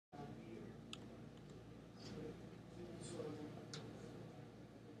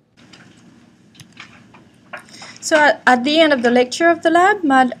So at the end of the lecture of the lab,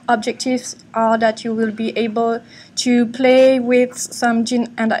 my objectives are that you will be able to play with some gene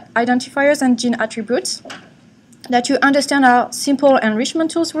identifiers and gene attributes, that you understand how simple enrichment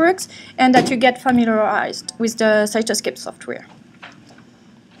tools works, and that you get familiarized with the Cytoscape software.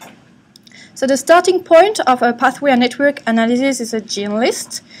 So the starting point of a pathway and network analysis is a gene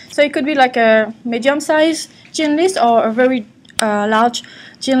list. So it could be like a medium-sized gene list or a very large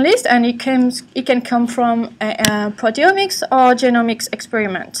gene list, and it can come from a proteomics or genomics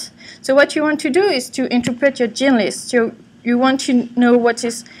experiment. So what you want to do is to interpret your gene list. So you want to know what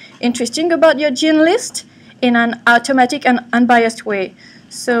is interesting about your gene list in an automatic and unbiased way.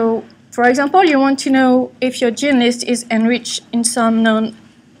 So, for example, you want to know if your gene list is enriched in some known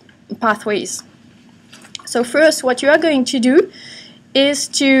pathways. So first, what you are going to do is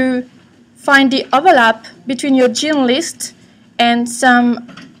to find the overlap between your gene list and some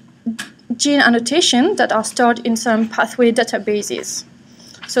gene annotation that are stored in some pathway databases.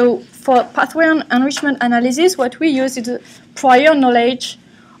 So for pathway enrichment analysis, what we use is prior knowledge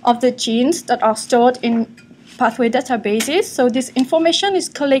of the genes that are stored in pathway databases. So this information is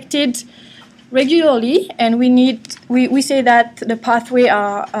collected regularly, and we say that the pathway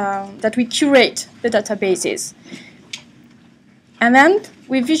are that we curate the databases, and then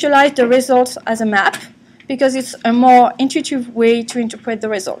we visualize the results as a map because it's a more intuitive way to interpret the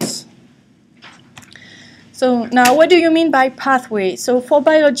results. So now, what do you mean by pathway? So for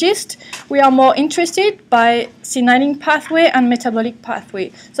biologists, we are more interested by signaling pathway and metabolic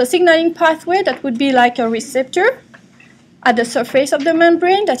pathway. So signaling pathway, that would be like a receptor at the surface of the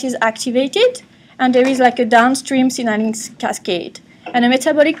membrane that is activated, and there is like a downstream signaling cascade. And a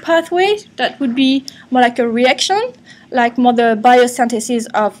metabolic pathway, that would be more like a reaction, like more the biosynthesis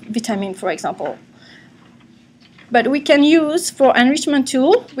of vitamin, for example. But we can use, for enrichment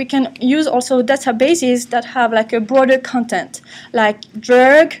tool, we can use also databases that have like a broader content, like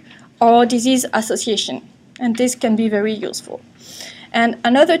drug or disease association. And this can be very useful. And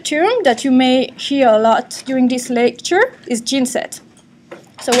another term that you may hear a lot during this lecture is gene set.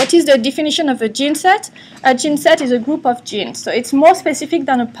 So what is the definition of a gene set? A gene set is a group of genes. So it's more specific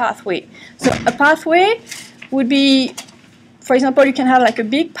than a pathway. So a pathway would be, for example, you can have like a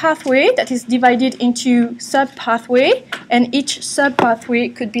big pathway that is divided into sub-pathway, and each sub-pathway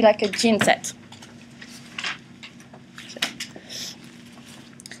could be like a gene set.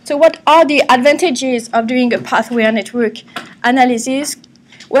 So what are the advantages of doing a pathway and network analysis?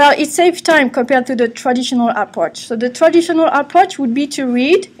 Well, it saves time compared to the traditional approach. So the traditional approach would be to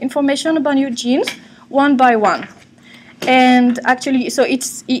read information about your genes one by one. And actually, so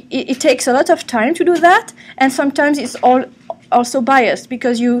it takes a lot of time to do that, and sometimes it's also biased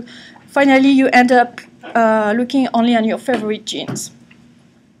because you end up looking only on your favorite genes.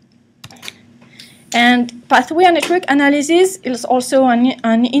 And pathway and network analysis is also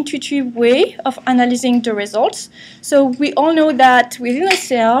an intuitive way of analyzing the results. So we all know that within a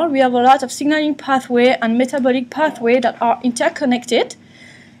cell, we have a lot of signaling pathway and metabolic pathway that are interconnected.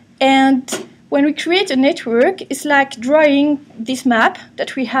 And when we create a network, it's like drawing this map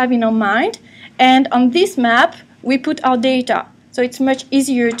that we have in our mind. And on this map, we put our data. So it's much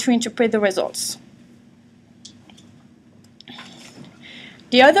easier to interpret the results.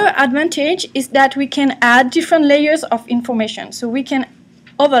 The other advantage is that we can add different layers of information. So we can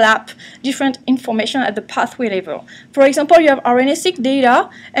overlap different information at the pathway level. For example, you have RNA-seq data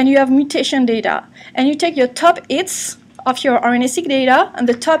and you have mutation data. And you take your top hits of your RNA-seq data and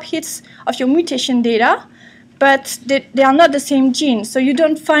the top hits of your mutation data, but they are not the same gene. So you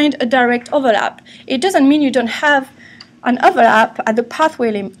don't find a direct overlap. It doesn't mean you don't have an overlap at the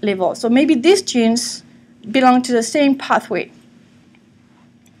pathway level. So maybe these genes belong to the same pathway.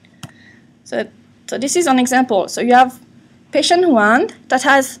 So this is an example. So you have patient 1 that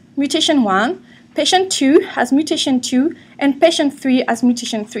has mutation 1, patient 2 has mutation 2, and patient 3 has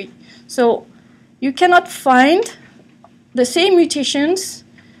mutation 3. So you cannot find the same mutations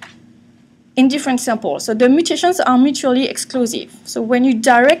in different samples. So the mutations are mutually exclusive. So when you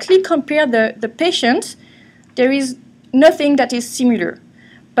directly compare the patients, there is nothing that is similar.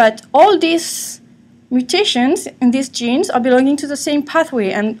 But all these mutations in these genes are belonging to the same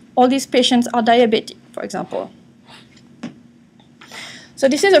pathway, and all these patients are diabetic, for example. So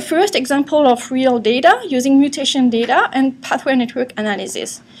this is the first example of real data using mutation data and pathway network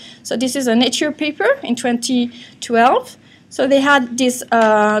analysis. So this is a Nature paper in 2012. So they had this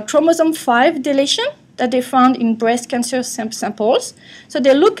chromosome 5 deletion that they found in breast cancer samples. So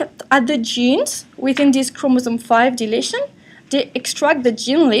they look at the genes within this chromosome 5 deletion, they extract the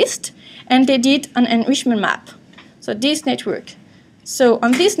gene list, and they did an enrichment map. So this network. So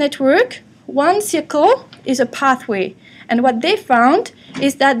on this network, one circle is a pathway. And what they found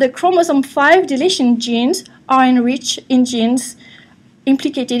is that the chromosome 5 deletion genes are enriched in genes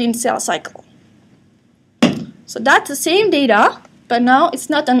implicated in cell cycle. So that's the same data, but now it's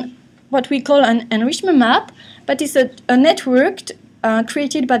not what we call an enrichment map, but it's a network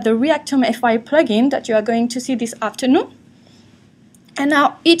created by the Reactome FI plugin that you are going to see this afternoon. And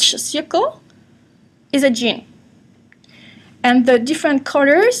now each circle is a gene. And the different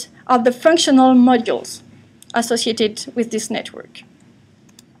colors are the functional modules associated with this network.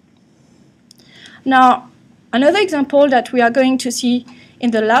 Now, another example that we are going to see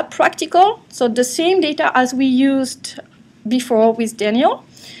in the lab practical, so the same data as we used before with Daniel,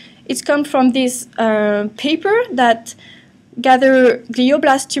 it's come from this paper that gather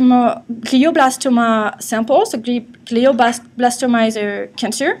glioblastoma samples. So glioblastoma is a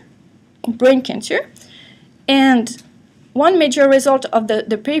cancer, brain cancer. And one major result of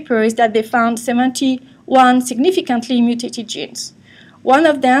the paper is that they found 71 significantly mutated genes. One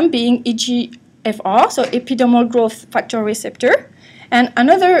of them being EGFR, so epidermal growth factor receptor. And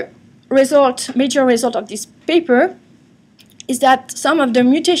another result, major result of this paper is that some of the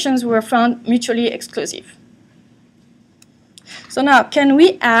mutations were found mutually exclusive. So now, can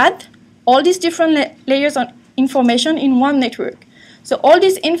we add all these different layers of information in one network? So all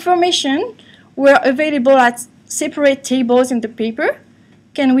this information were available as separate tables in the paper.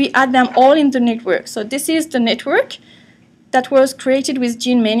 Can we add them all in the network? So this is the network that was created with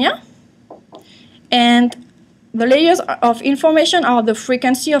GeneMania. And the layers of information are the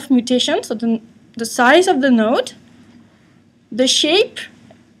frequency of mutation, so the size of the node. The shape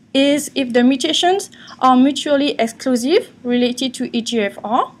is if the mutations are mutually exclusive related to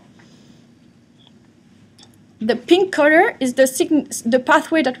EGFR. The pink color is the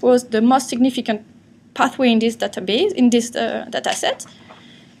pathway that was the most significant pathway in this database, in this data set.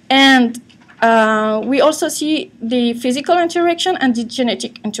 And we also see the physical interaction and the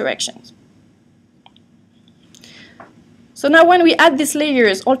genetic interactions. So now when we add these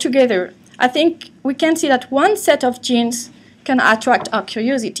layers all together, I think we can see that one set of genes can attract our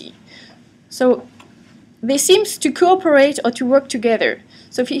curiosity. So they seem to cooperate or to work together.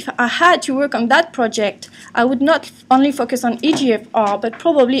 So if I had to work on that project, I would not only focus on EGFR, but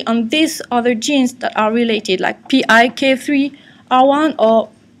probably on these other genes that are related, like PIK3R1 or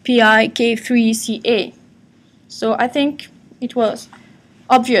PIK3CA. So I think it was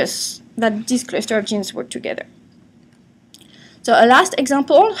obvious that this cluster of genes work together. So a last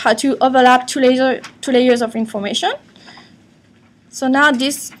example, how to overlap two layers of information. So now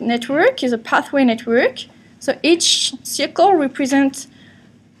this network is a pathway network. So each circle represents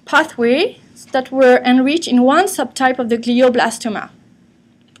pathways that were enriched in one subtype of the glioblastoma,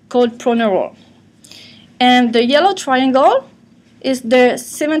 called proneural. And the yellow triangle is the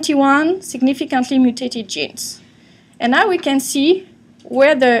 71 significantly mutated genes. And now we can see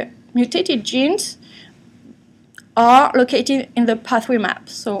where the mutated genes are located in the pathway map.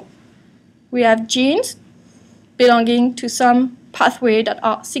 So we have genes belonging to some pathway that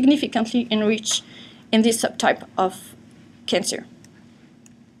are significantly enriched in this subtype of cancer.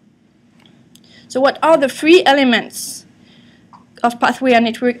 So what are the three elements of pathway and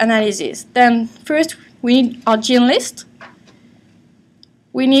network analysis? Then first we need our gene list.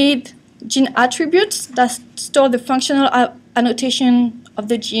 We need gene attributes that store the functional annotation of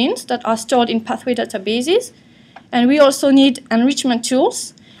the genes that are stored in pathway databases. And we also need enrichment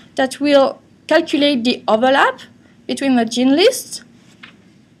tools that will calculate the overlap between the gene list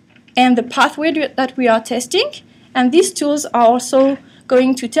and the pathway that we are testing. And these tools are also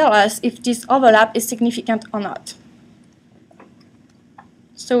going to tell us if this overlap is significant or not.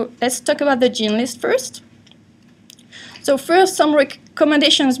 So let's talk about the gene list first. So first, some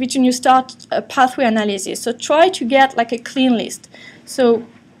recommendations between you start a pathway analysis. So try to get like a clean list. So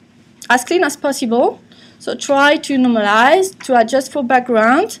as clean as possible. So try to normalize, to adjust for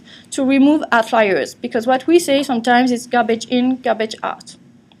background, to remove outliers. Because what we say sometimes is garbage in, garbage out.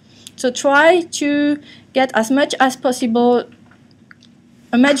 So try to get as much as possible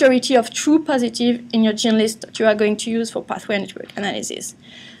a majority of true positive in your gene list that you are going to use for pathway network analysis.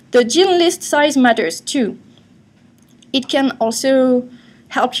 The gene list size matters too. It can also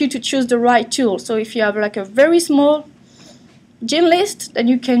help you to choose the right tool. So if you have like a very small gene list, then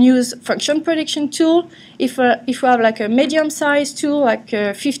you can use function prediction tool. If you have like a medium-sized tool, like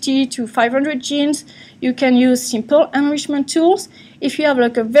 50 to 500 genes, you can use simple enrichment tools. If you have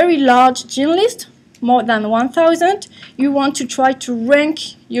like a very large gene list, more than 1,000, you want to try to rank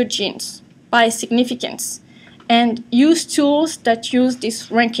your genes by significance and use tools that use this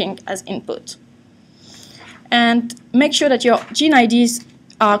ranking as input. And make sure that your gene IDs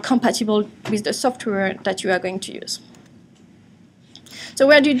are compatible with the software that you are going to use. So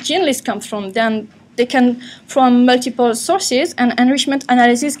where do gene lists come from? Then they can from multiple sources, and enrichment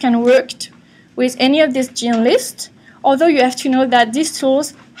analysis can work with any of these gene lists, although you have to know that these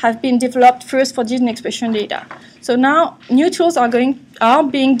tools have been developed first for gene expression data. So now new tools are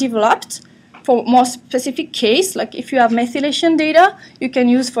being developed for more specific case, like if you have methylation data, you can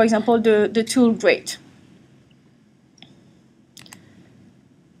use, for example, the tool GREAT.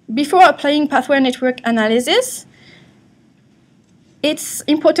 Before applying pathway network analysis, it's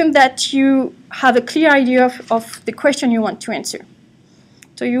important that you have a clear idea of the question you want to answer.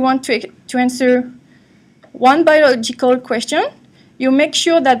 So you want to answer one biological question. You make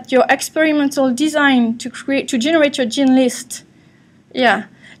sure that your experimental design to generate your gene list, make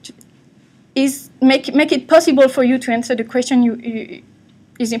it possible for you to answer the question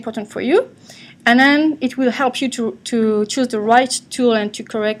is important for you, and then it will help you to choose the right tool and to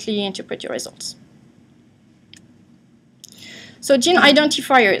correctly interpret your results. So gene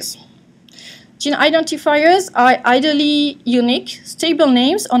identifiers. Gene identifiers are ideally unique, stable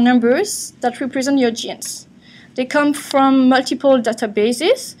names or numbers that represent your genes. They come from multiple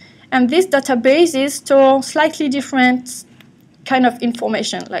databases, and these databases store slightly different kind of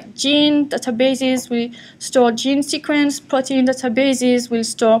information, like gene databases will store gene sequence, protein databases will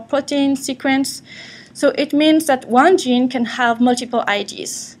store protein sequence. So it means that one gene can have multiple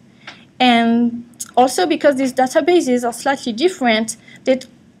IDs. And also because these databases are slightly different, they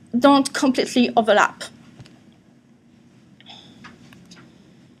don't completely overlap.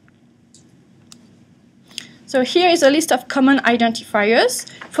 So here is a list of common identifiers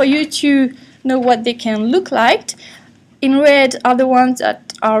for you to know what they can look like. In red are the ones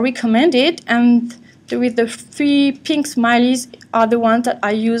that are recommended, and with the 3 pink smileys are the ones that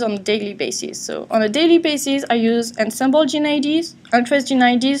I use on a daily basis. So on a daily basis, I use ensemble gene IDs, interest gene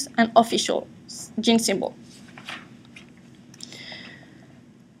IDs, and official gene symbol.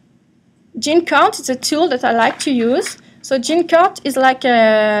 GeneCart is a tool that I like to use. So GeneCart is like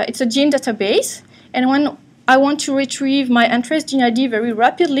it's a gene database, and when I want to retrieve my interest gene ID very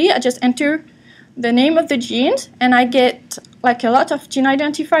rapidly, I just enter the name of the genes, and I get like a lot of gene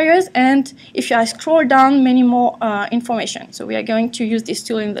identifiers, and if I scroll down, many more information. So we are going to use this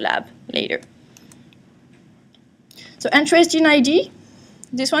tool in the lab later. So interest gene ID,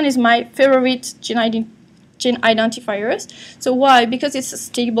 this one is my favorite gene identifiers. So why? Because it's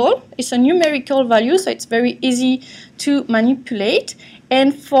stable, it's a numerical value, so it's very easy to manipulate,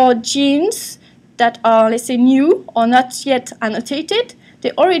 and for genes that are, let's say, new or not yet annotated,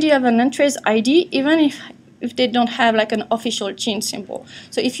 they already have an interest ID, even if they don't have like an official gene symbol.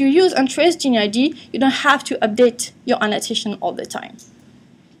 So if you use interest gene ID, you don't have to update your annotation all the time.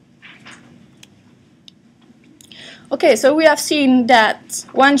 Okay, so we have seen that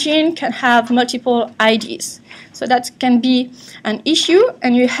one gene can have multiple IDs. So that can be an issue,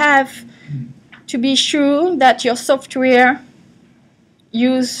 and you have to be sure that your software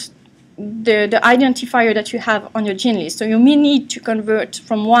use the identifier that you have on your gene list. So you may need to convert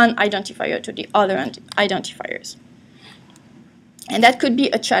from one identifier to the other identifiers. And that could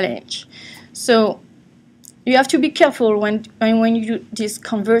be a challenge. So you have to be careful when you do this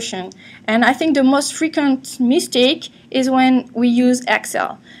conversion. And I think the most frequent mistake is when we use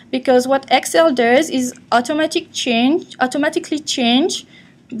Excel. Because what Excel does is automatically change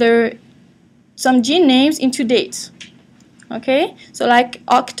some gene names into dates. Okay? So like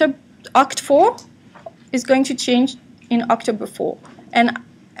Oct4 is going to change in October 4. And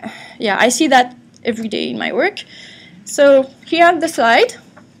yeah, I see that every day in my work. So here on the slide,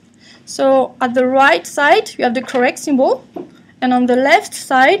 so at the right side, you have the correct symbol, and on the left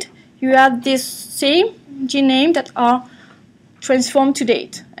side, you have this same gene name that are transformed to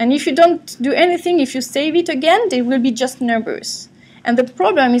date. And if you don't do anything, if you save it again, they will be just numbers. And the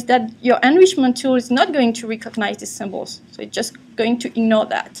problem is that your enrichment tool is not going to recognize these symbols, so it's just going to ignore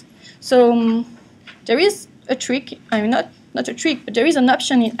that. So there is a trick, I mean not a trick, but there is an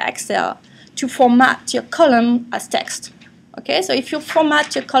option in Excel to format your column as text. Okay, so if you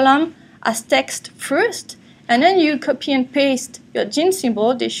format your column as text first, and then you copy and paste your gene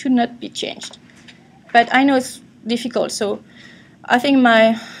symbol, they should not be changed. But I know it's difficult, so I think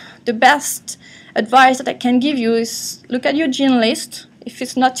the best advice that I can give you is look at your gene list. If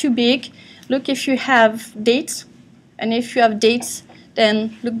it's not too big, look if you have dates, and if you have dates,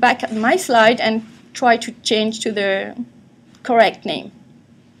 then look back at my slide and try to change to the correct name.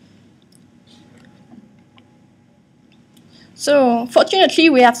 So fortunately,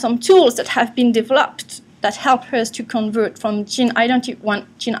 we have some tools that have been developed that help us to convert from one gene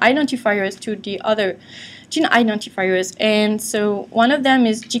identifiers to the other gene identifiers. And so one of them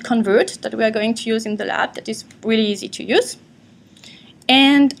is gconvert that we are going to use in the lab. That is really easy to use.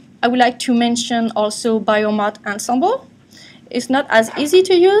 And I would like to mention also Biomart Ensemble. It's not as easy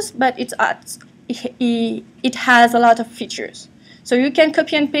to use, but it has a lot of features. So you can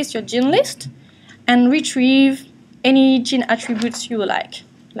copy and paste your gene list and retrieve any gene attributes you like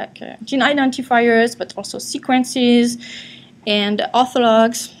gene identifiers, but also sequences and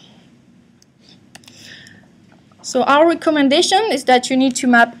orthologs. So our recommendation is that you need to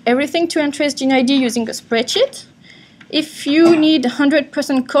map everything to Entrez Gene ID using a spreadsheet. If you need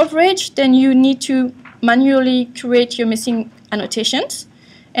 100% coverage, then you need to manually create your missing annotations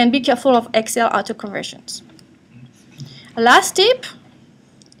and be careful of Excel autoconversions. A last tip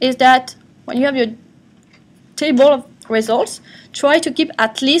is that when you have your table of results, try to keep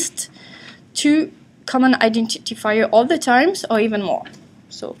at least 2 common identifiers all the times, or even more.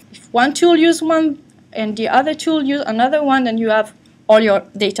 So if one tool uses one and the other tool uses another one, then you have all your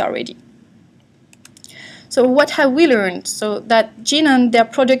data ready. So what have we learned? So that gene and their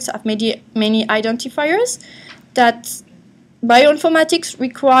products have many identifiers, that bioinformatics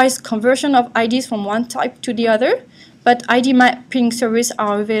requires conversion of IDs from one type to the other, but ID mapping services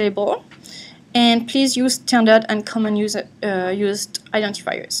are available. And please use standard and common used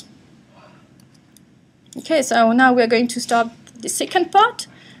identifiers. Okay, so now we're going to start the second part,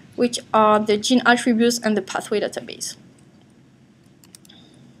 which are the gene attributes and the pathway database.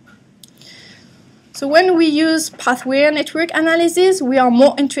 So when we use pathway network analysis, we are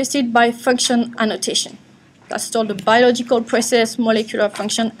more interested by function annotation. That's called the biological process, molecular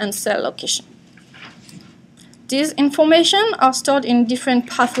function, and cell location. These information are stored in different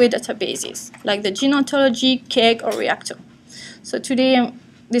pathway databases, like the gene ontology, KEGG, or Reactome. So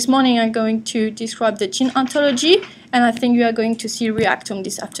this morning, I'm going to describe the gene ontology, and I think you are going to see Reactome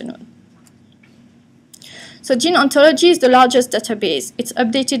this afternoon. So gene ontology is the largest database. It's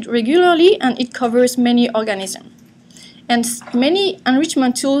updated regularly, and it covers many organisms. And many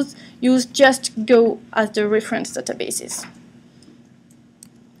enrichment tools use just Go as the reference databases.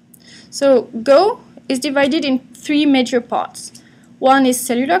 So Go is divided in 3 major parts. One is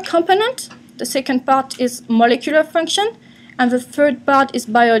cellular component, the second part is molecular function, and the third part is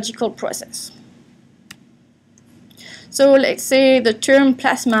biological process. So let's say the term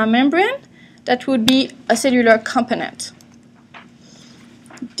plasma membrane, that would be a cellular component.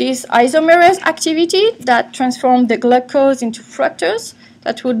 This isomerase activity that transforms the glucose into fructose,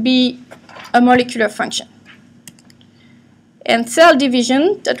 that would be a molecular function. And cell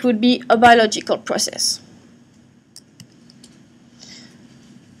division, that would be a biological process.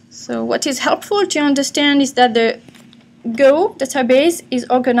 So what is helpful to understand is that the Go database is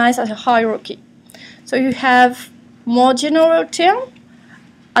organized as a hierarchy. So you have more general terms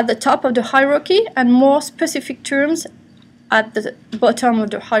at the top of the hierarchy and more specific terms at the bottom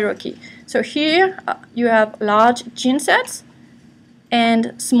of the hierarchy. So here you have large gene sets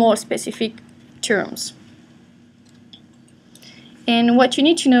and small specific terms. And what you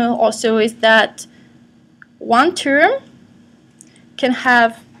need to know also is that one term can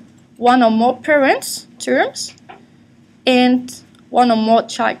have one or more parents terms and one or more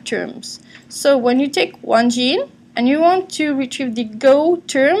child terms. So when you take one gene and you want to retrieve the Go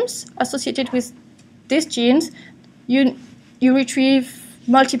terms associated with these genes, you retrieve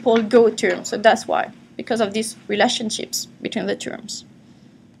multiple Go terms. So that's why, because of these relationships between the terms.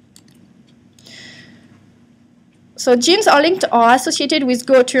 So genes are linked or associated with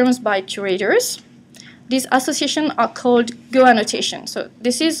Go terms by curators. These associations are called Go annotation. So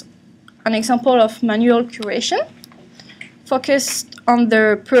this is an example of manual curation focused on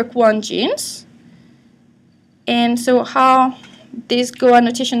the PERK1 genes. And so how these Go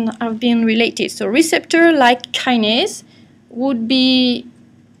annotations have been related. So receptor like kinase would be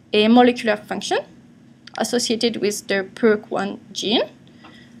a molecular function associated with the PERK1 gene.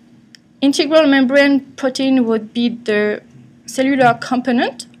 Integral membrane protein would be the cellular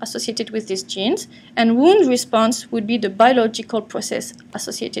component associated with these genes, and wound response would be the biological process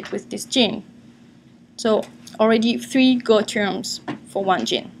associated with this gene. So already 3 Go terms for one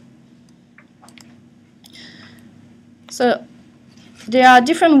gene. So there are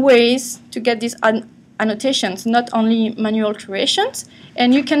different ways to get these annotations, not only manual curations,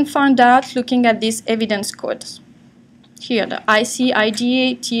 and you can find out looking at these evidence codes. Here, the IC,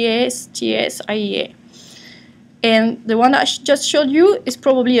 IDA, TAS, TAS, IEA. And the one I just showed you is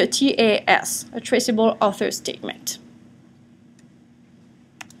probably a TAS, a traceable author statement.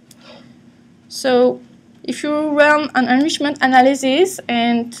 So if you run an enrichment analysis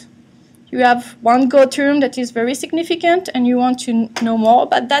and you have one Go term that is very significant and you want to know more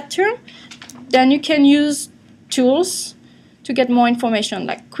about that term, then you can use tools to get more information.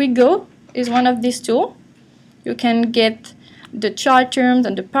 Like QuickGo is one of these tools. You can get the child terms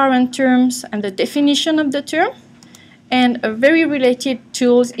and the parent terms and the definition of the term. And a very related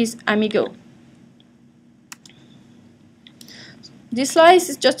tool is Amigo. This slide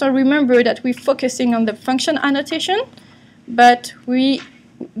is just to remember that we're focusing on the function annotation, but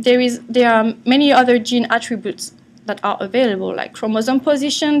there are many other gene attributes that are available, like chromosome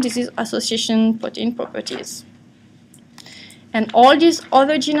position, disease association, protein properties. And all these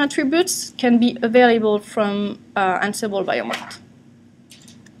other gene attributes can be available from Ansible Biomold.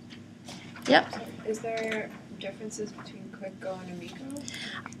 Yeah. So is there differences between QuickGo and Amigo?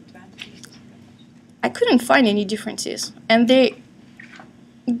 I couldn't find any differences, and they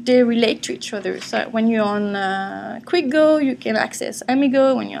relate to each other. So when you're on QuickGo, you can access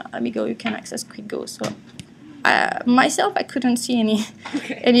Amigo. When you're on Amigo, you can access QuickGo. So myself, I couldn't see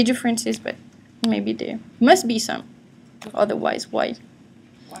any differences, but maybe there must be some. Otherwise,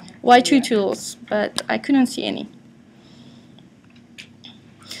 why two tools? But I couldn't see any.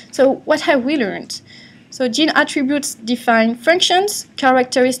 So what have we learned? So gene attributes define functions,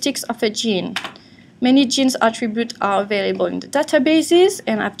 characteristics of a gene. Many genes attributes are available in the databases,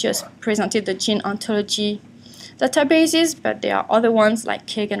 and I've just presented the gene ontology databases, but there are other ones like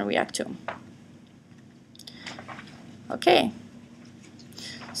KEGG and Reactome. Okay,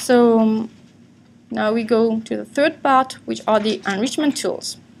 so now we go to the third part, which are the enrichment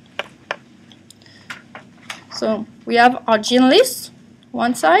tools. So we have our gene list,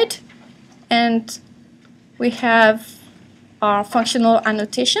 one side, and we have our functional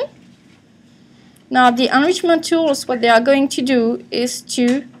annotation. Now the enrichment tools, what they are going to do is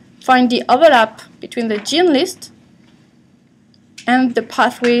to find the overlap between the gene list and the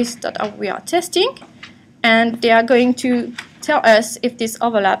pathways that we are testing, and they are going to tell us if this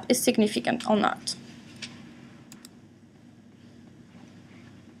overlap is significant or not.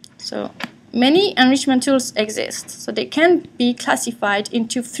 So many enrichment tools exist, so they can be classified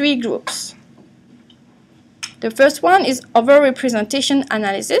into three groups. The first one is overrepresentation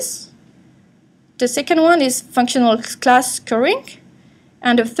analysis. The second one is functional class scoring,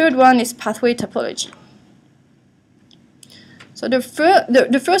 and the third one is pathway topology. So the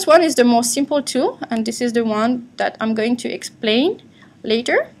first one is the more simple tool, and this is the one that I'm going to explain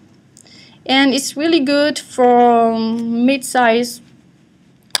later. And it's really good for mid-size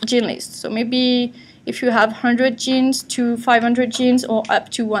gene lists. So maybe if you have 100 genes to 500 genes or up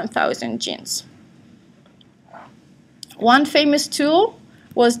to 1,000 genes. One famous tool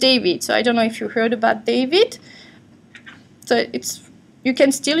was David. So I don't know if you heard about David. So you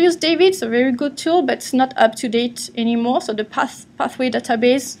can still use David. It's a very good tool, but it's not up to date anymore. So the pathway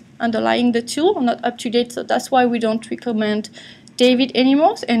database underlying the tool are not up to date. So that's why we don't recommend David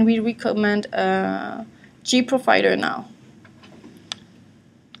anymore, and we recommend gProfiler now.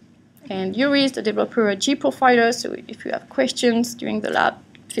 And Yuri is the developer of gProfiler. So if you have questions during the lab,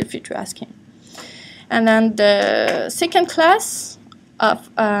 feel free to ask him. And then the second class of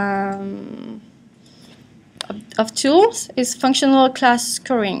tools is functional class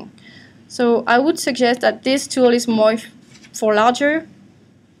scoring. So I would suggest that this tool is more for larger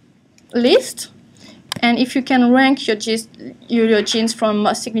list, and if you can rank your genes from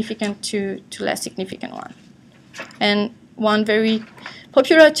most significant to less significant one. And one very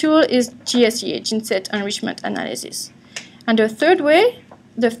popular tool is GSEA, Gene Set Enrichment Analysis. And the third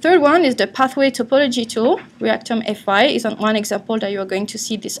one is the pathway topology tool. Reactome FI is one example that you are going to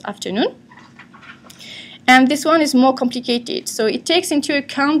see this afternoon. And this one is more complicated. So it takes into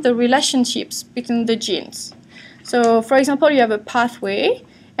account the relationships between the genes. So for example, you have a pathway,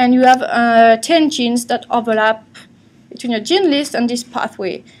 and you have 10 genes that overlap between your gene list and this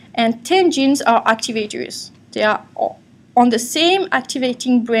pathway. And 10 genes are activators. They are on the same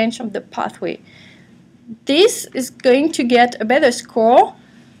activating branch of the pathway. This is going to get a better score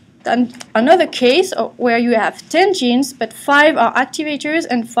than another case where you have 10 genes, but 5 are activators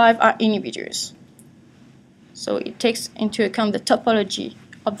and 5 are inhibitors. So it takes into account the topology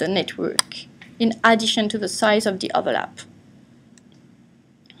of the network in addition to the size of the overlap.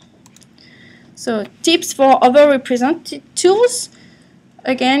 So tips for overrepresented tools.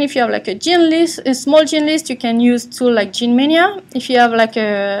 Again, if you have like a gene list, a small gene list, you can use tool like GeneMania. If you have like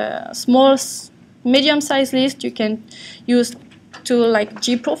a small, medium-sized list, you can use tool like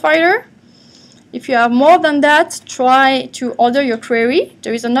gProfiler. If you have more than that, try to order your query.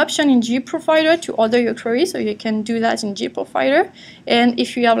 There is an option in gProfiler to order your query, so you can do that in gProfiler. And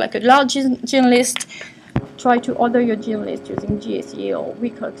if you have like a large gene list, try to order your gene list using GSE or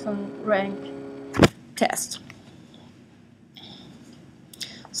Wilcoxon rank test.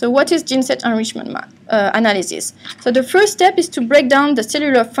 So what is gene set enrichment analysis? So the first step is to break down the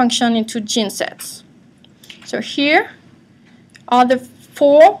cellular function into gene sets. So here are the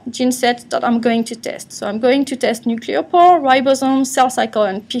 4 gene sets that I'm going to test. So I'm going to test nucleopore, ribosome, cell cycle,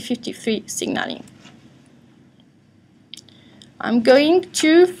 and p53 signaling. I'm going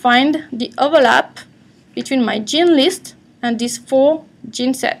to find the overlap between my gene list and these 4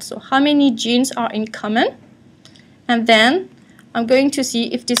 gene sets. So how many genes are in common? And then I'm going to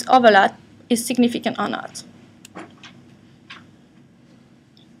see if this overlap is significant or not.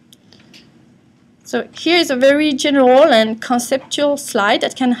 So here is a very general and conceptual slide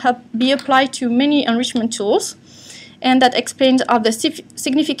that can be applied to many enrichment tools, and that explains how the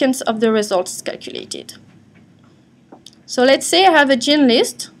significance of the results is calculated. So let's say I have a gene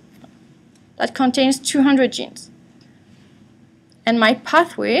list that contains 200 genes. And my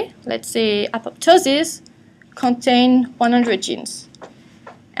pathway, let's say apoptosis, contains 100 genes.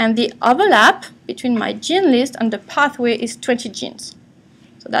 And the overlap between my gene list and the pathway is 20 genes.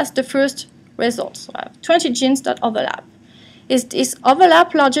 So that's the first result. So I have 20 genes that overlap. Is this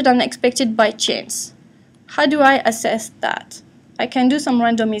overlap larger than expected by chance? How do I assess that? I can do some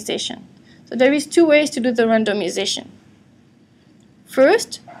randomization. So there is 2 ways to do the randomization.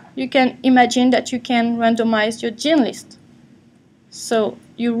 First, you can imagine that you can randomize your gene list. So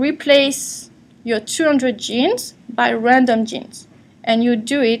you replace your 200 genes by random genes, and you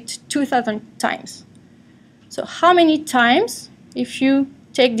do it 2,000 times. So how many times, if you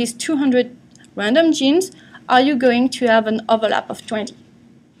take these 200 random genes, are you going to have an overlap of 20?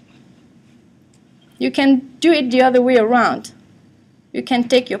 You can do it the other way around. You can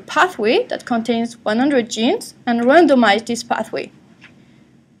take your pathway that contains 100 genes and randomize this pathway.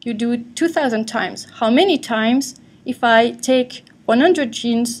 You do it 2,000 times. How many times, if I take 100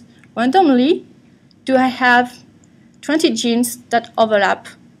 genes randomly, do I have 20 genes that overlap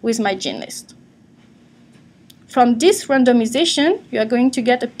with my gene list? From this randomization, you are going to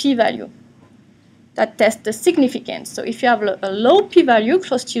get a p-value that tests the significance. So if you have a low p-value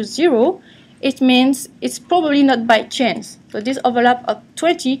close to 0, it means it's probably not by chance. So this overlap of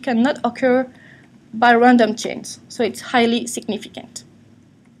 20 cannot occur by random chance. So it's highly significant.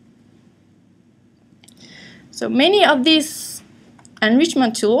 So many of these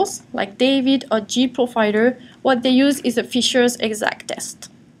enrichment tools, like David or gProfiler, what they use is a Fisher's exact test.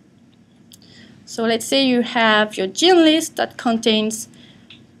 So let's say you have your gene list that contains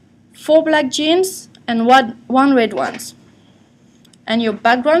 4 black genes and one red ones. And your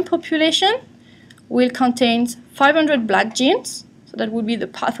background population will contain 500 black genes, so that would be the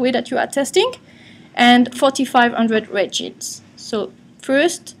pathway that you are testing, and 4,500 red genes. So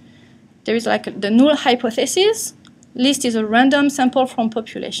first, there is like the null hypothesis. List is a random sample from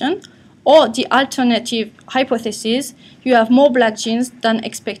population. Or the alternative hypothesis, you have more black genes than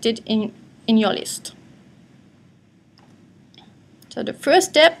expected in your list. So the first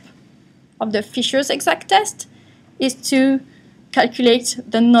step of the Fisher's exact test is to calculate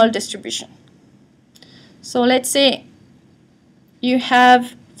the null distribution. So let's say you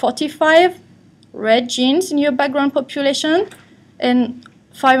have 45 red genes in your background population and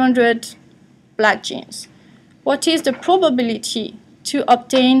 500 black genes. What is the probability to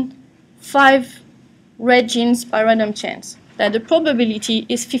obtain 5 red genes by random chance? That the probability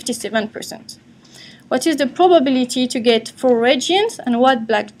is 57%. What is the probability to get 4 red genes and 1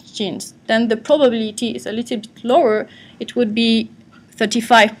 black genes? Then the probability is a little bit lower. It would be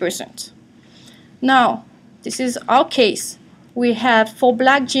 35%. Now, this is our case. We have 4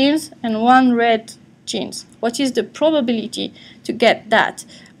 black genes and 1 red genes. What is the probability to get that?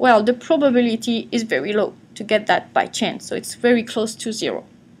 Well, the probability is very low to get that by chance, so it's very close to 0.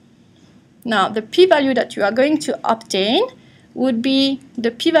 Now, the p-value that you are going to obtain would be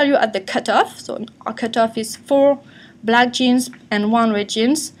the p-value at the cutoff. So our cutoff is 4 black genes and 1 red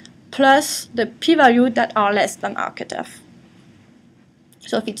genes, plus the p-value that are less than our cutoff.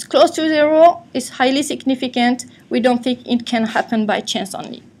 So if it's close to 0, it's highly significant. We don't think it can happen by chance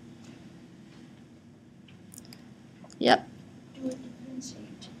only. Yep. Do we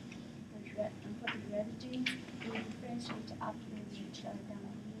differentiate for the red genes? Do we differentiate after each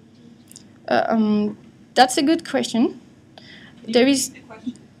down? That's a good question. There is,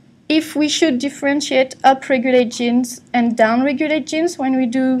 if we should differentiate upregulate genes and downregulate genes when we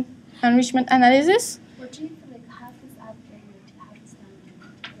do enrichment analysis. Well, genes like half is upregulated, half is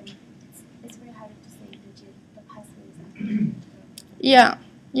downregulated. It's very hard to say the pathway is upregulated.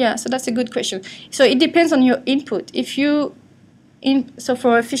 Yeah, so that's a good question. So it depends on your input. If you, so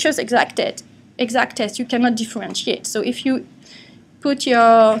for a Fisher's exact exact test, you cannot differentiate. So if you put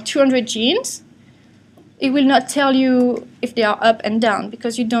your 200 genes, it will not tell you if they are up and down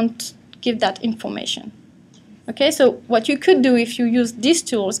because you don't give that information. Okay, so what you could do if you use these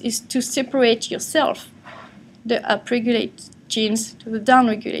tools is to separate yourself the upregulate genes to the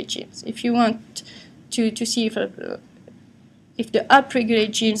downregulate genes. If you want to see if the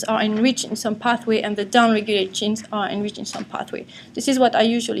upregulate genes are enriched in some pathway and the downregulate genes are enriched in some pathway. This is what I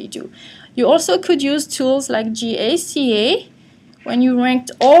usually do. You also could use tools like GA-CA when you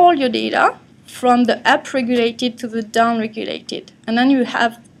ranked all your data from the upregulated to the downregulated. And then you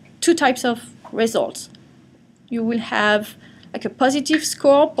have two types of results. You will have like a positive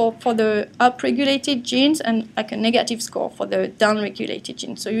score for the upregulated genes and like a negative score for the downregulated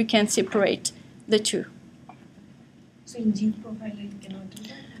genes. So you can separate the two. So in gene profiler you cannot do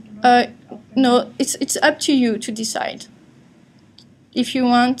that? No, it's up to you to decide if you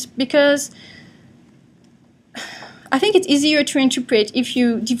want, because I think it's easier to interpret if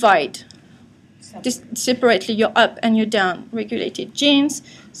you divide this separately your up and your down regulated genes.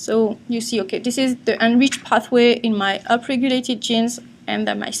 So you see, okay, this is the enriched pathway in my upregulated genes, and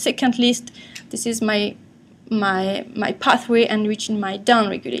then my second list, this is my pathway enriched in my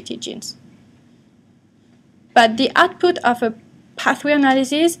downregulated genes. But the output of a pathway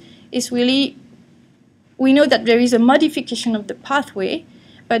analysis is really, we know that there is a modification of the pathway,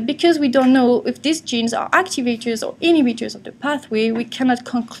 but because we don't know if these genes are activators or inhibitors of the pathway, we cannot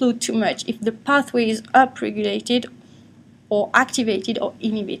conclude too much if the pathway is upregulated or activated or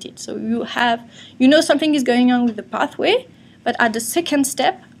inhibited. So you know something is going on with the pathway, but at the second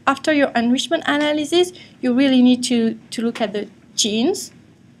step, after your enrichment analysis, you really need to look at the genes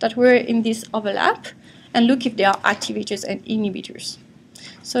that were in this overlap and look if they are activators and inhibitors.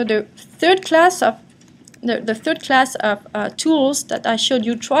 So the third class of tools that I showed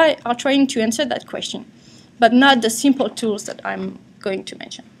you are trying to answer that question, but not the simple tools that I'm going to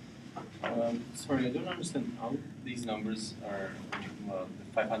mention. Sorry, I don't understand how these numbers are the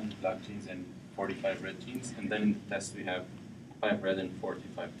 500 black genes and 45 red genes, and then in the test we have 5 red and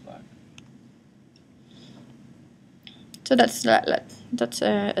 45 black. So that's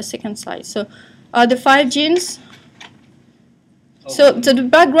a second slide. So the 5 genes. So the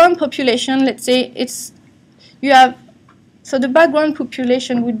background population, let's say so the background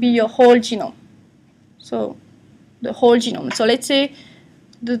population would be your whole genome. So the whole genome. So let's say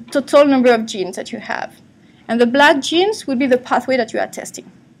the total number of genes that you have. And the black genes would be the pathway that you are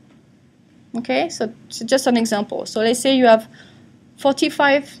testing. Okay, so just an example. So let's say you have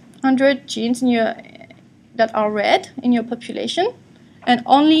 4,500 genes that are red in your population, and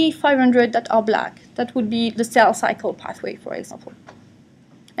only 500 that are black. That would be the cell cycle pathway, for example.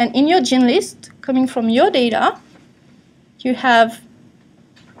 And in your gene list, coming from your data, you have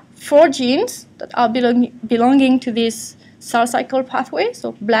 4 genes that are belonging to this cell cycle pathway,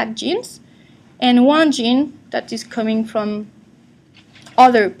 so black genes, and 1 gene that is coming from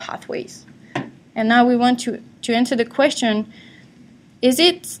other pathways. And now we want to answer the question, is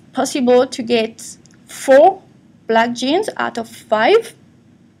it possible to get 4 black genes out of 5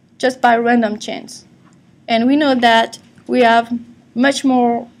 just by random chance? And we know that we have much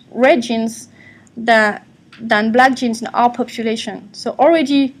more red genes than black genes in our population. So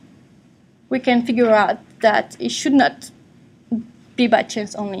already we can figure out that it should not be by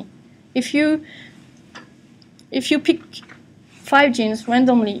chance only. If you pick 5 genes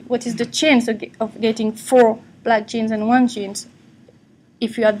randomly, what is the chance of getting 4 black genes and 1 gene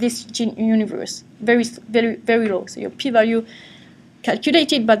if you have this gene universe? Very, very, very low. So your p-value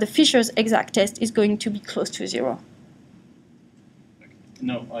calculated by the Fisher's exact test is going to be close to 0.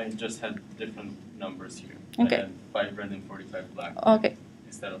 No, I just had different numbers here. Okay. I had 5 red and 45 black. Okay.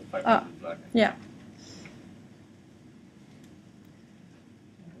 Instead of 500 black. Yeah.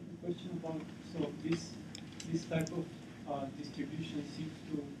 A question about, so this type of distribution seems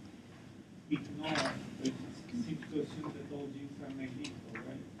to ignore, it seems to assume that all genes are made equal,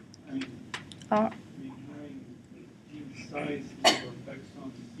 right? I mean, ignoring gene size or effects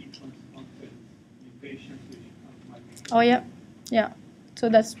on the sequence content mutations which might be. Oh yeah, yeah. So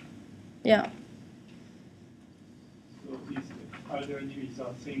that's, yeah. So are there any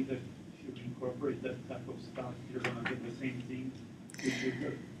results saying that if you incorporate that type of stuff, you're going to get the same thing?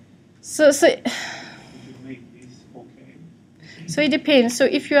 So would you make this okay? So it depends. So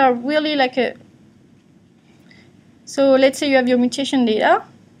if you are really like so let's say you have your mutation data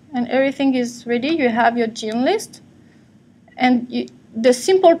and everything is ready, you have your gene list, and the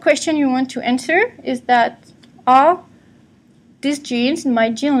simple question you want to answer is that, are these genes in my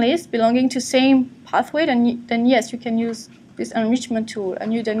gene list belonging to same pathway? Then yes, you can use this enrichment tool,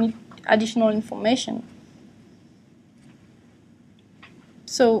 and you don't additional information.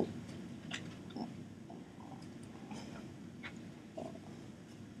 So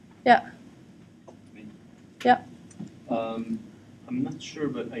yeah. Yeah. I'm not sure,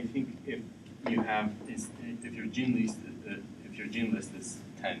 but I think if you have if your gene list is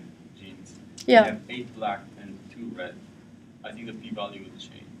 10 genes, Yeah. you have 8 black and 2 red, I think the p-value would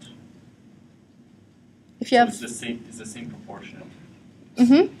change. If you So have it's the same proportion.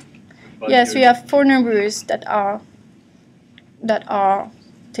 Mm-hmm. But Yes, we have 4 numbers that are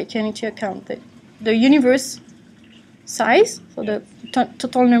taken into account. The universe size, so the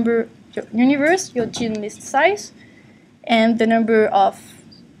total number, your universe, your gene list size, and the number of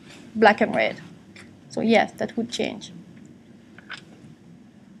black and red. So yes, that would change.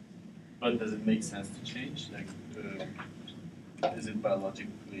 But does it make sense to change? Like, is it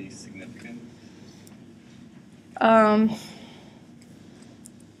biologically significant?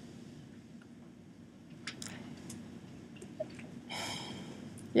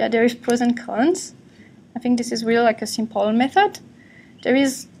 Yeah, there is pros and cons. I think this is really like a simple method. There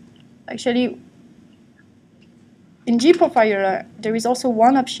is actually, in gProfiler, there is also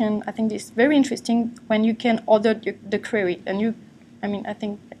one option, I think this is very interesting, when you can order the query. And I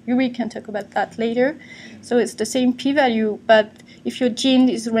think we can talk about that later. So it's the same p-value, but if your gene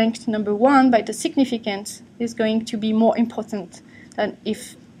is ranked number 1 by the significance, it's going to be more important than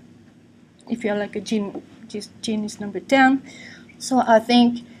if you're like a gene, this gene is number 10. So I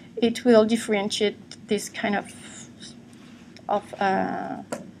think it will differentiate this kind of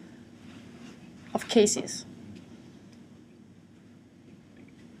cases.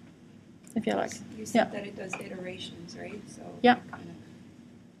 If you like. You said that it does iterations, right? So yeah. It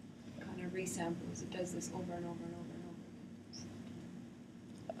kind of resamples. It does this over and over and over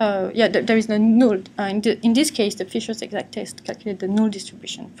and over. Yeah, there is no null. In this case, the Fisher's exact test calculates the null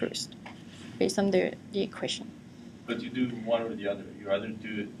distribution first, based on the equation. But you do one or the other.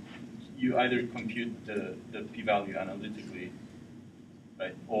 You either compute the p-value analytically,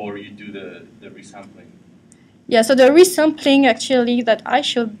 right, or you do the resampling. Yeah. So the resampling actually that I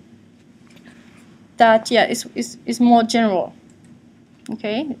showed, that is more general.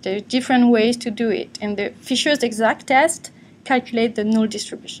 Okay, there are different ways to do it, and the Fisher's exact test calculate the null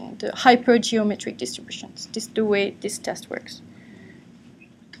distribution, the hypergeometric distributions. This is the way this test works.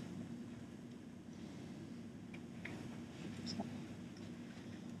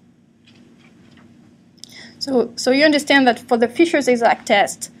 So you understand that for the Fisher's exact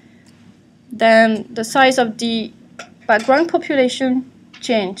test, then the size of the background population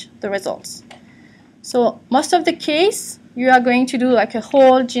change the results. So most of the case, you are going to do like a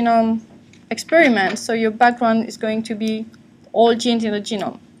whole genome experiment. So your background is going to be all genes in the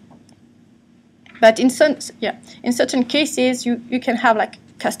genome. But in certain cases, you can have like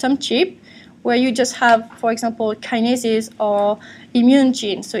custom chip where you just have, for example, kinases or immune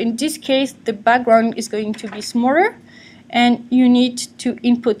genes. So in this case, the background is going to be smaller, and you need to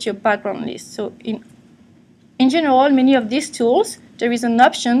input your background list. So in general, many of these tools, there is an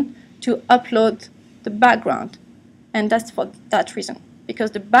option to upload the background, and that's for that reason,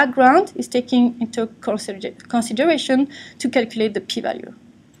 because the background is taken into consideration to calculate the p-value.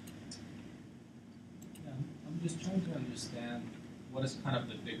 Yeah, I'm just trying to understand what is kind of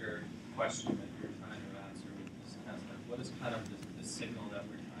the bigger question that you're trying to answer with this test. Like, what is kind of the signal that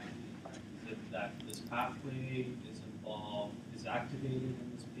we're trying to detect? Is it that this pathway is activated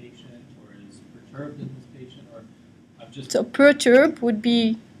in this patient, or is perturbed in this patient, or So perturb would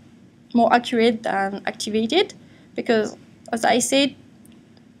be more accurate than activated, because as I said,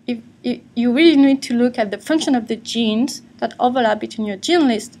 if you really need to look at the function of the genes that overlap between your gene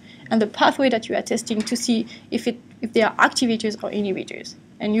list and the pathway that you are testing to see if they are activators or inhibitors.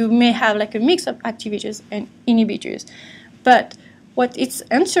 And you may have like a mix of activators and inhibitors. But what it's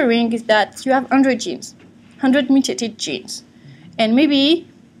answering is that you have 100 genes, 100 mutated genes. And maybe,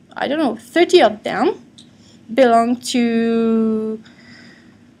 I don't know, 30 of them belong to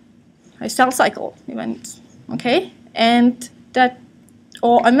a cell cycle event, okay? And that,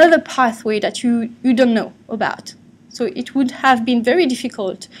 or another pathway that you don't know about. So it would have been very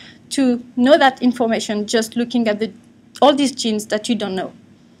difficult to know that information just looking at all these genes that you don't know.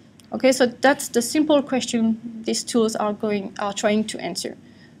 Okay, so that's the simple question these tools are trying to answer.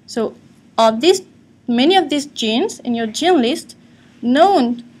 So are many of these genes in your gene list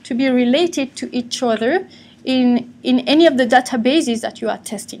known to be related to each other in any of the databases that you are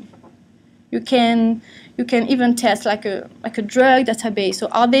testing? You can even test like a drug database. So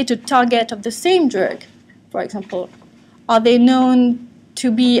are they the target of the same drug, for example? Are they known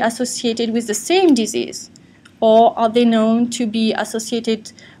to be associated with the same disease? or are they known to be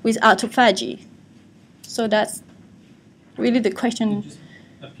associated with autophagy? So that's really the question. It just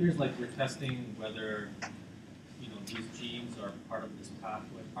appears like we're testing whether these genes are part of this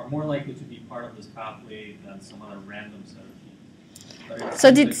pathway, are more likely to be part of this pathway than some other random set of genes. But so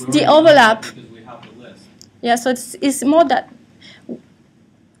it's the overlap. Because we have the list. Yeah, so it's more that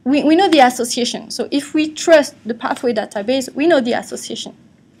we know the association. So if we trust the pathway database, we know the association.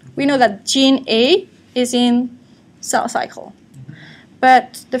 We know that gene A is in cell cycle.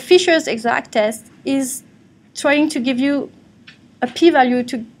 But the Fisher's exact test is trying to give you a p-value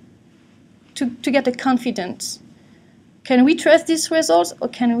to get a confidence. Can we trust these results, or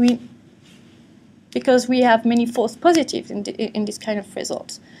can we, because we have many false positives in this kind of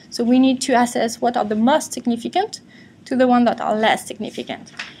results. So we need to assess what are the most significant to the ones that are less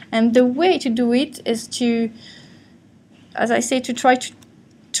significant. And the way to do it is to, as I say, to try to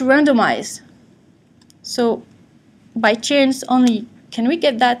randomize. So by chance only, can we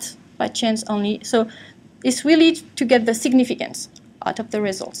get that by chance only? So it's really to get the significance out of the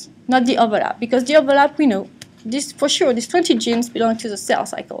results, not the overlap, because the overlap, we know, this for sure, these 20 genes belong to the cell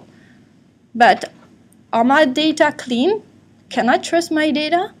cycle. But are my data clean? Can I trust my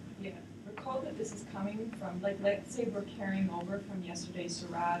data? Yeah, recall that this is coming from, like, let's say we're carrying over from yesterday's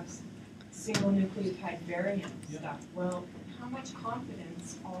Sarab's single nucleotide variant stuff. Well, how much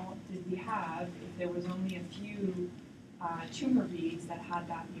confidence did we have if there was only a few tumor reads that had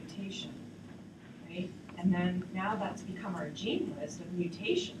that mutation, right? And then now that's become our gene list of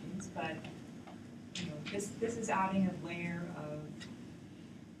mutations, but this is adding a layer of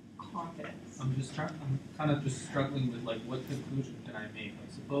confidence. I'm kind of just struggling with like what conclusion can I make?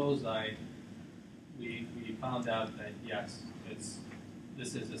 Like suppose we found out that yes,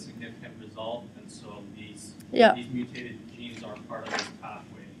 this is a significant result, and so these mutated genes are part of this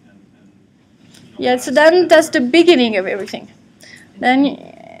pathway, and so then that's the beginning of everything.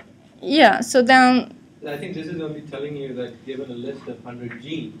 Then so then I think this is only telling you that given a list of 100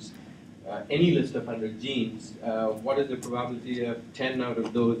 genes, any list of 100 genes, what is the probability of 10 out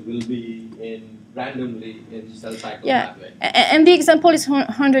of those will be randomly in cell cycle pathway? And the example is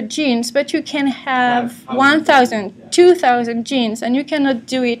 100 genes, but you can have 1,000, 2,000 genes, and you cannot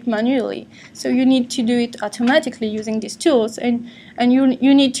do it manually. So you need to do it automatically using these tools, and you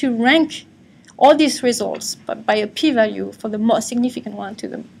need to rank all these results by a p-value for the most significant one to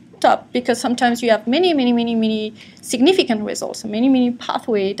the top, because sometimes you have many significant results, many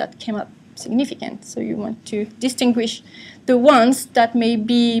pathways that came up significant. So you want to distinguish the ones that may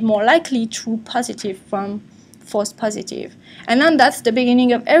be more likely true positive from false positive. And then that's the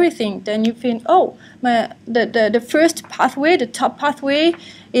beginning of everything. Then you think, the first pathway, the top pathway,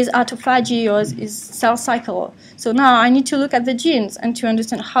 is autophagy or is cell cycle. So now I need to look at the genes and to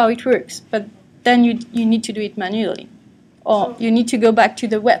understand how it works. But then you need to do it manually. Or you need to go back to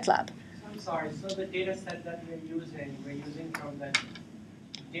the wet lab. I'm sorry, so the data set that we're using from the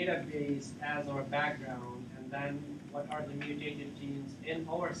database as our background, and then what are the mutated genes in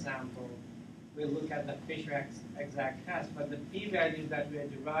our sample, we'll look at the Fisher exact test, but the p-value that we're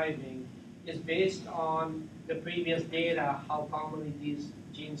deriving is based on the previous data, how commonly these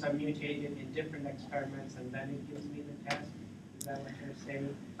genes are mutated in different experiments, and then it gives me the test. Is that what you're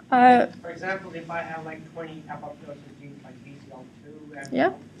saying? For example, if I have like 20 apoptosis genes like BCL2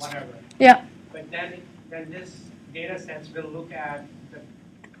 and whatever. Yeah. But then this data sets will look at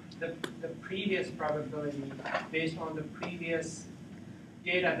the previous probability based on the previous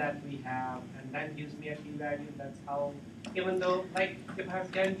data that we have, and that gives me a p-value. That's how, even though, like, if I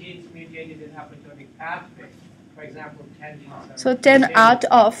have 10 genes mutated in apoptotic pathway, for example, 10 genes are so 10 out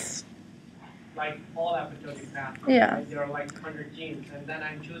of, like, all apoptotic pathways, right? There are like 100 genes, and then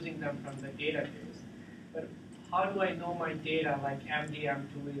I'm choosing them from the database. But how do I know my data, like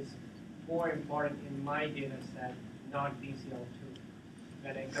MDM2 is more important in my data set, not BCL2,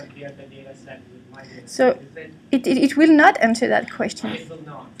 when I compare the data set with my data so set? It will not answer that question. It will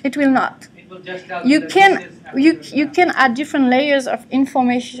not. It will not. It will just tell you that can this is you can add different layers of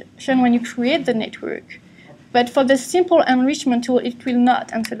information when you create the network. But for the simple enrichment tool, it will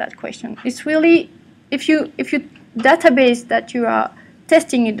not answer that question. It's really, if you database that you are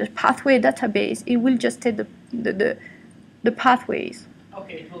testing in the pathway database, it will just take the pathways.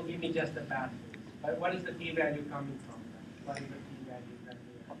 Okay, it will give me just the pathways. But what is the p-value coming from? What is the p-value that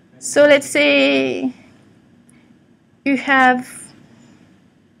we have? So let's say you have.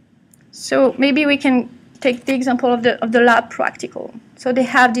 So maybe we can take the example of the lab practical. So they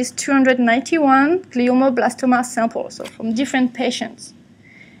have these 291 glioblastoma samples, so from different patients.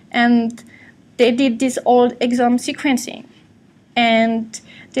 And they did this old exome sequencing. And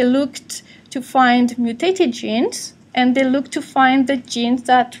they looked to find mutated genes, and they look to find the genes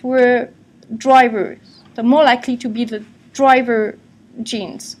that were drivers, the more likely to be the driver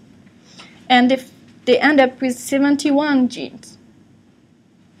genes. And if they end up with 71 genes.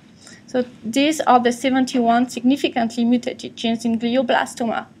 So these are the 71 significantly mutated genes in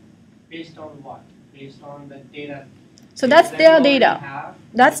glioblastoma. Based on what? Based on the data. So that's their that you data. already have?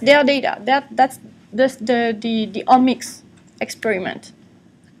 That's their data. That's the omics experiment.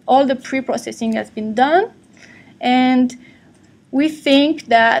 All the pre-processing has been done, and we think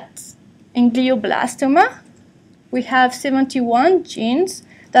that in glioblastoma we have 71 genes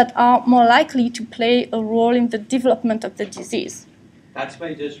that are more likely to play a role in the development of the disease. That's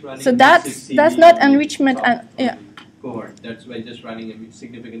by just running. So that's not enrichment and yeah. Cohort. That's by just running a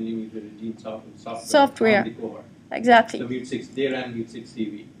significantly mutated gene Software. on the cohort. Exactly. So they ran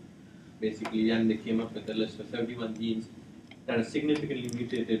Mute6TV basically, and they came up with a list of 71 genes that are significantly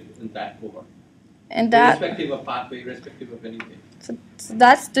mutated in that cohort. And that, irrespective of pathway, irrespective of anything. So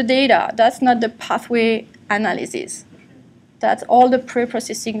that's the data. That's not the pathway analysis. That's all the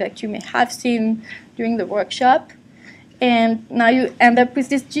pre-processing that you may have seen during the workshop. And now you end up with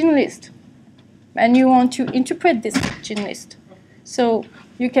this gene list. And you want to interpret this gene list. So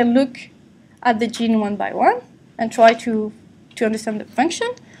you can look at the gene one by one and try to understand the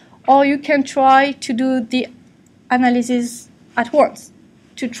function. Or you can try to do the analysis at once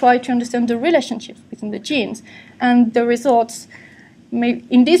to try to understand the relationship between the genes. And the results, may,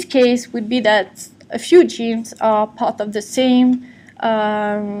 in this case, would be that a few genes are part of the same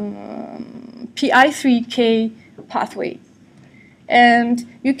PI3K pathway. And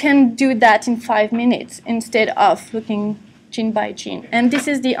you can do that in 5 minutes instead of looking gene by gene. And this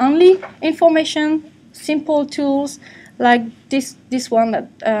is the only information, simple tools like this one that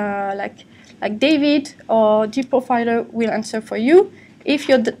like David or gProfiler will answer for you if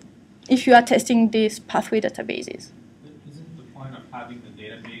you are testing these pathway databases. Isn't the point of having the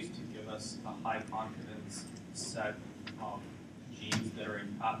database to give us a high confidence set of genes that are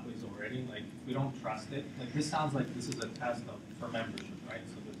in pathways already? Like, if we don't trust it, like this sounds like this is a test for membership, right?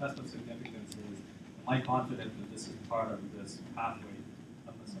 So the test of significance is, am I confident that this is part of this pathway,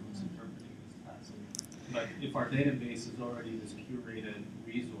 unless I'm misinterpreting this test? But if our database is already this curated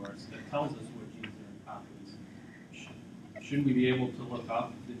resource that tells us what genes are in pathways, shouldn't we be able to look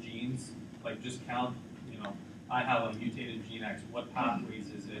up the genes, like just count, I have a mutated gene X, what pathways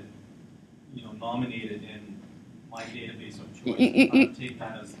is it, nominated in my database of choice? Take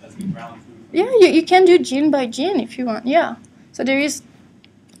that as the ground truth. Yeah, you can do gene by gene if you want, yeah. So there is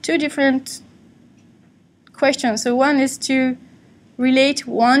two different questions. So one is to relate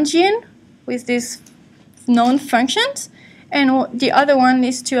one gene with these known functions, and the other one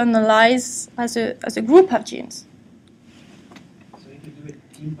is to analyze as a group of genes. So if you do it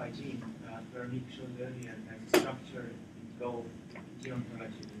gene by gene, where Nick showed earlier, as a structure in Go, gene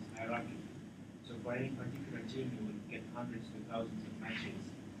ontology is hierarchy. So for any particular gene, you will get hundreds to thousands of matches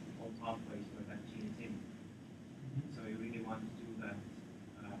or pathways where that gene is in. So you really want to do that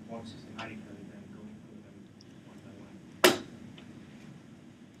more systematically than going through them one by one.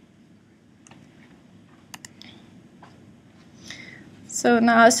 So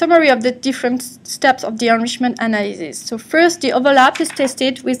now a summary of the different steps of the enrichment analysis. So first, the overlap is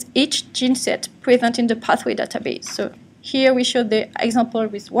tested with each gene set present in the pathway database. So here we show the example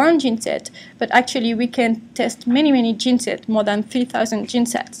with one gene set, but actually we can test many gene sets, more than 3,000 gene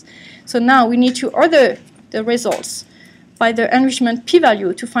sets. So now we need to order the results by the enrichment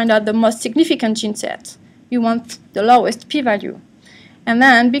p-value to find out the most significant gene set. You want the lowest p-value. And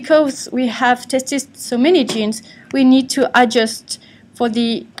then because we have tested so many genes, we need to adjust for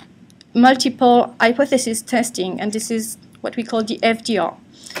the multiple hypothesis testing, and this is what we call the FDR.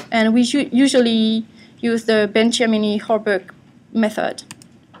 And we usually use the Benjamini-Horbuch method.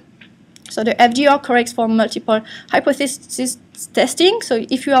 So the FDR corrects for multiple hypothesis testing. So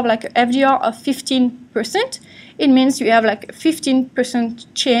if you have like an FDR of 15%, it means you have like a 15%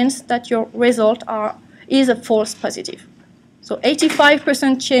 chance that your result is a false positive. So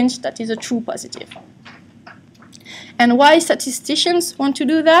 85% chance that is a true positive. And why statisticians want to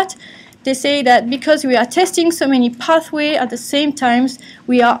do that? They say that because we are testing so many pathways at the same time,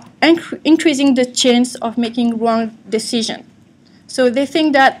 we are increasing the chance of making wrong decision. So they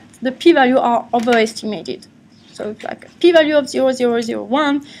think that the p-value are overestimated. So it's like a p-value of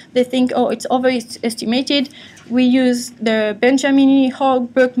 0.0001, they think, oh, it's overestimated. We use the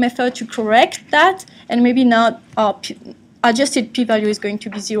Benjamini-Horbuch method to correct that, and maybe now our adjusted p-value is going to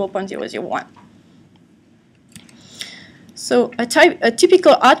be 0.001. So a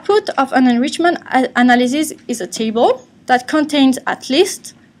typical output of an enrichment analysis is a table that contains at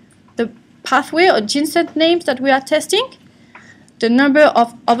least the pathway or gene set names that we are testing, the number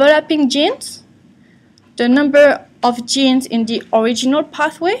of overlapping genes, the number of genes in the original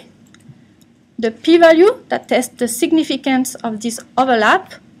pathway, the p-value that tests the significance of this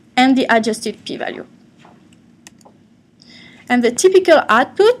overlap, and the adjusted p-value. And the typical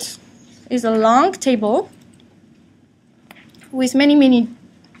output is a long table with many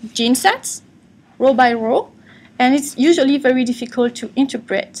gene sets, row by row, and it's usually very difficult to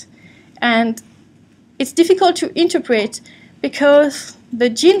interpret. And it's difficult to interpret because the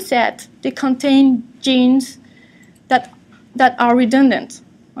gene set, they contain genes that are redundant.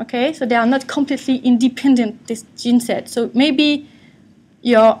 Okay, so they are not completely independent, this gene set. So maybe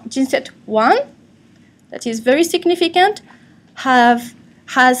your gene set 1, that is very significant, has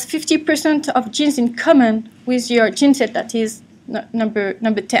 50% of genes in common with your gene set that is number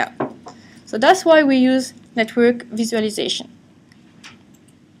 10. So that's why we use network visualization.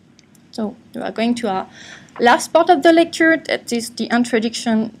 So we are going to our last part of the lecture, that is the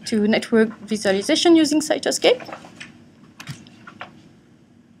introduction to network visualization using Cytoscape.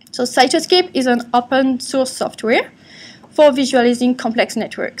 So Cytoscape is an open source software for visualizing complex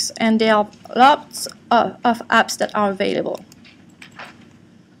networks, and there are lots of apps that are available.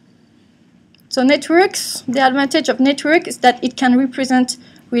 So networks, the advantage of network is that it can represent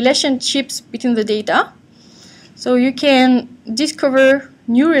relationships between the data. So you can discover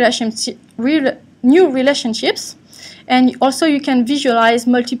new relationships, and also you can visualize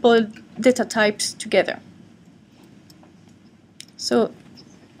multiple data types together. So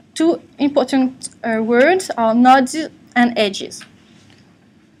two important words are nodes and edges.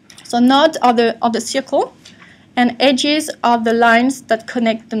 So nodes are the circle, and edges are the lines that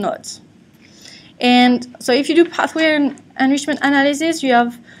connect the nodes. And so if you do pathway enrichment analysis, you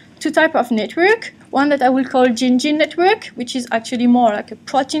have two types of network. One that I will call gene-gene network, which is actually more like a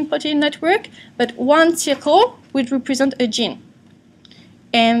protein-protein network, but one circle would represent a gene.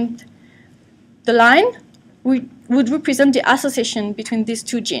 And the line would represent the association between these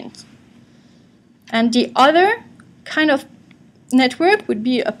two genes. And the other kind of network would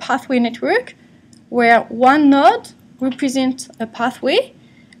be a pathway network, where one node represents a pathway,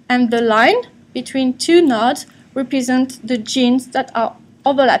 and the line between two nodes represents the genes that are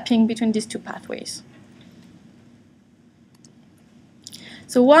overlapping between these two pathways.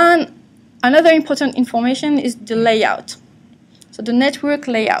 So another important information is the layout. So the network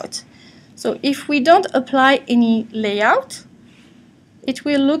layout. So if we don't apply any layout, it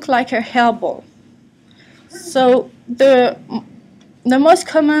will look like a hairball. So the most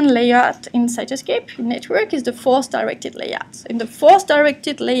common layout in Cytoscape network is the force-directed layout. In the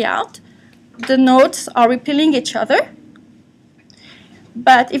force-directed layout, the nodes are repelling each other,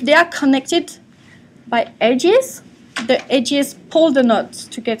 but if they are connected by edges, the edges pull the nodes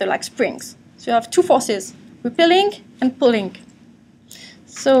together like springs. So you have two forces, repelling and pulling.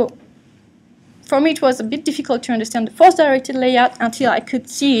 So for me, it was a bit difficult to understand the force-directed layout until I could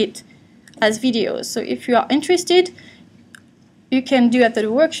see it as videos. So if you are interested, you can do at the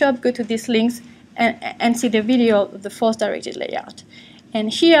workshop, go to these links and see the video of the force-directed layout. And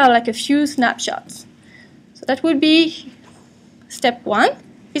here are like a few snapshots. So that would be step 1.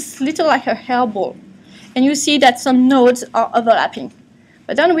 It's little like a hairball. And you see that some nodes are overlapping.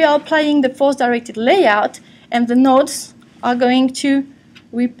 But then we are applying the force-directed layout, and the nodes are going to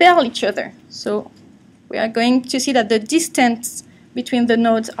repel each other. So we are going to see that the distance between the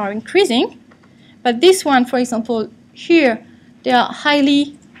nodes are increasing. But this one, for example, here, they are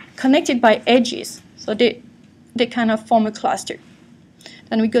highly connected by edges. So they kind of form a cluster.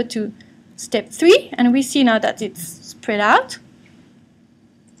 Then we go to step 3, and we see now that it's spread out.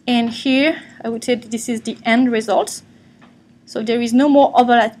 And here, I would say that this is the end result. So there is no more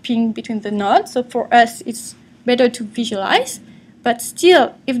overlapping between the nodes. So for us, it's better to visualize. But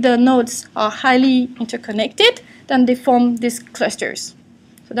still, if the nodes are highly interconnected, then they form these clusters.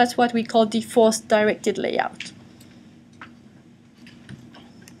 So that's what we call the force-directed layout.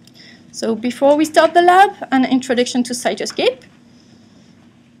 So before we start the lab, an introduction to Cytoscape.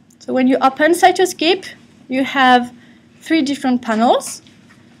 So when you open Cytoscape, you have 3 different panels.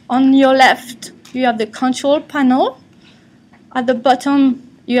 On your left, you have the control panel. At the bottom,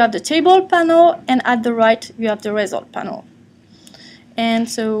 you have the table panel, and at the right, you have the result panel. And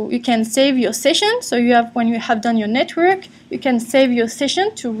so you can save your session. So you have, when you have done your network, you can save your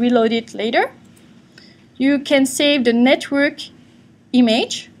session to reload it later. You can save the network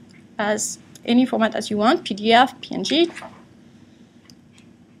image as any format as you want, PDF, PNG.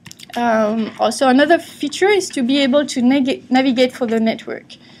 Also, another feature is to be able to navigate for the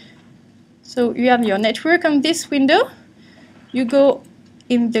network. So you have your network on this window. You go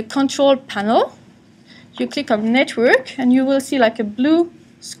in the control panel, you click on network and you will see like a blue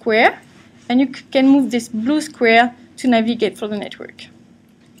square, and you can move this blue square to navigate for the network.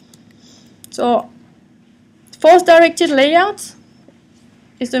 So force-directed layout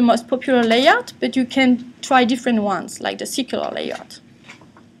is the most popular layout, but you can try different ones, like the circular layout.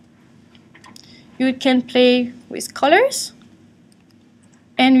 You can play with colors,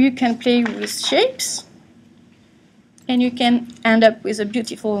 and you can play with shapes, and you can end up with a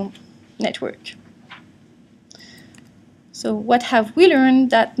beautiful network. So what have we learned?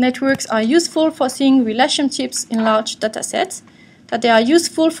 That networks are useful for seeing relationships in large data sets, that they are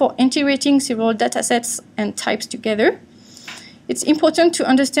useful for integrating several data sets and types together. It's important to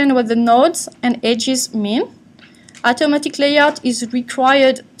understand what the nodes and edges mean. Automatic layout is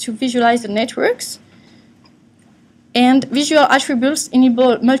required to visualize the networks, and visual attributes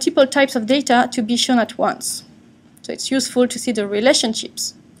enable multiple types of data to be shown at once. So it's useful to see the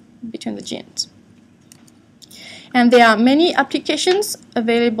relationships between the genes. And there are many applications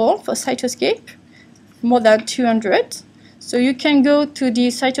available for Cytoscape, more than 200. So you can go to the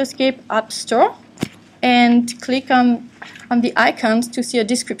Cytoscape App Store and click on the icons to see a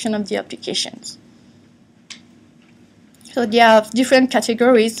description of the applications. So they have different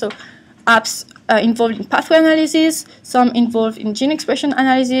categories. So apps involved in pathway analysis, some involved in gene expression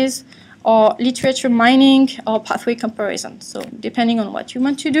analysis, or literature mining, or pathway comparison. So depending on what you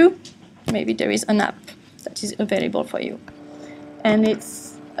want to do, maybe there is an app that is available for you. And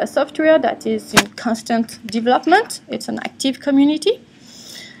it's a software that is in constant development. It's an active community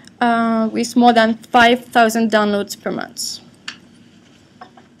with more than 5,000 downloads per month.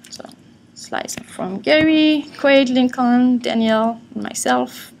 So slides from Gary, Quaid, Lincoln, Daniel, and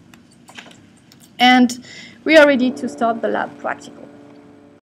myself. And we are ready to start the lab practical.